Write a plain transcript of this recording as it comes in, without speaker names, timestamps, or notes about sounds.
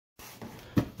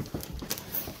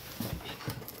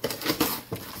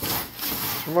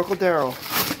from Uncle Daryl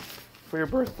for your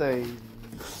birthday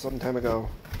some time ago.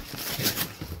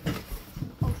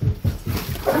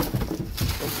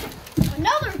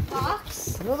 Another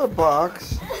box. Another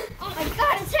box. Oh my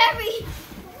God, it's heavy.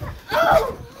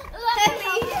 Oh,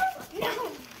 heavy. No.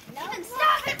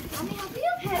 Stop it. Let me help you.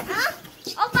 Huh?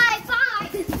 Oh, bye.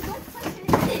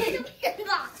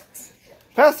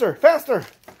 Faster, faster.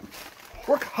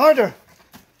 Work harder.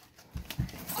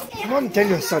 Come on,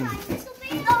 Daniel, son.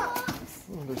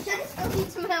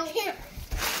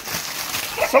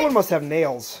 Someone must have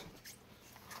nails.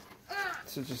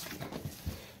 So just.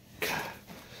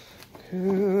 I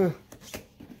can't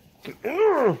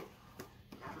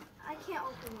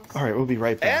open this. All right, we'll be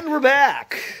right back. And we're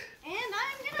back. And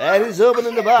I'm gonna. That is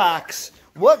opening the box.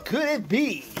 What could it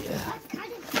be?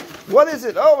 What is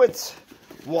it? Oh, it's.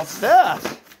 What's that?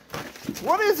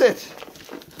 What is it?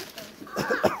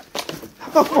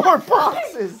 More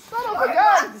boxes. Son of a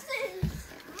gun.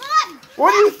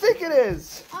 What do you think it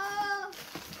is? Look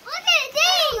at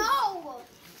these.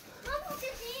 Look at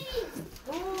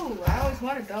these. Ooh, I always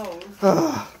wanted those.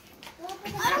 I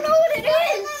don't know what it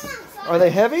is. Are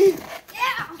they heavy?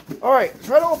 Yeah. All right,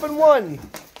 try to open one.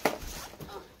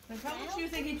 Like, how much do you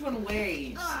think each one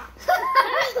weighs?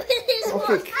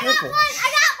 Okay, careful. I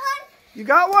got one. You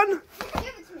got one?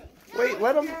 Give it to me. Wait,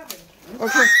 let him.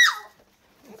 Okay.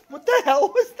 What the hell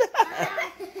was that?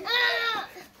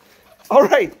 All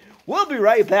right, we'll be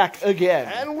right back again.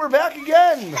 And we're back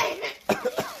again. Out of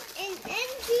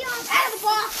the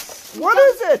box. What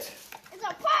is it? It's a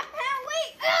 5-pound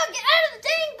weight. Oh, get out of the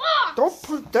dang box. Don't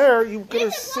put it there. You're going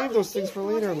to save those things for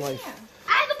later in life.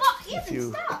 Out of the box. If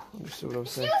you Stop. understood what I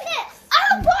was saying. Shoot it.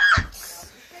 Out of the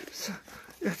box.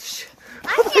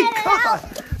 Oh my God.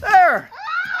 There.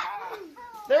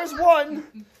 There's one.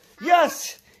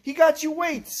 Yes, he got you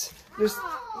weights. There's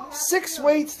 6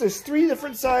 weights. There's 3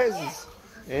 different sizes.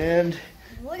 And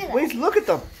wait, look at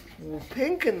the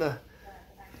pink and the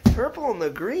purple and the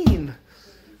green.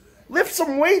 Lift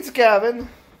some weights, Gavin.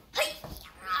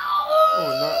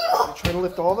 Oh, not trying to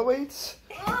lift all the weights?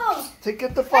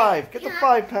 Get the 5. Get the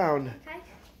 5-pound.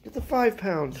 Get the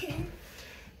 5-pound.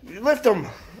 Lift them.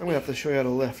 I'm gonna have to show you how to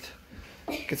lift.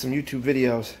 Get some YouTube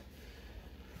videos.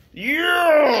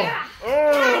 Yeah!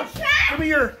 Oh,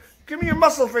 give me your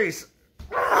muscle face.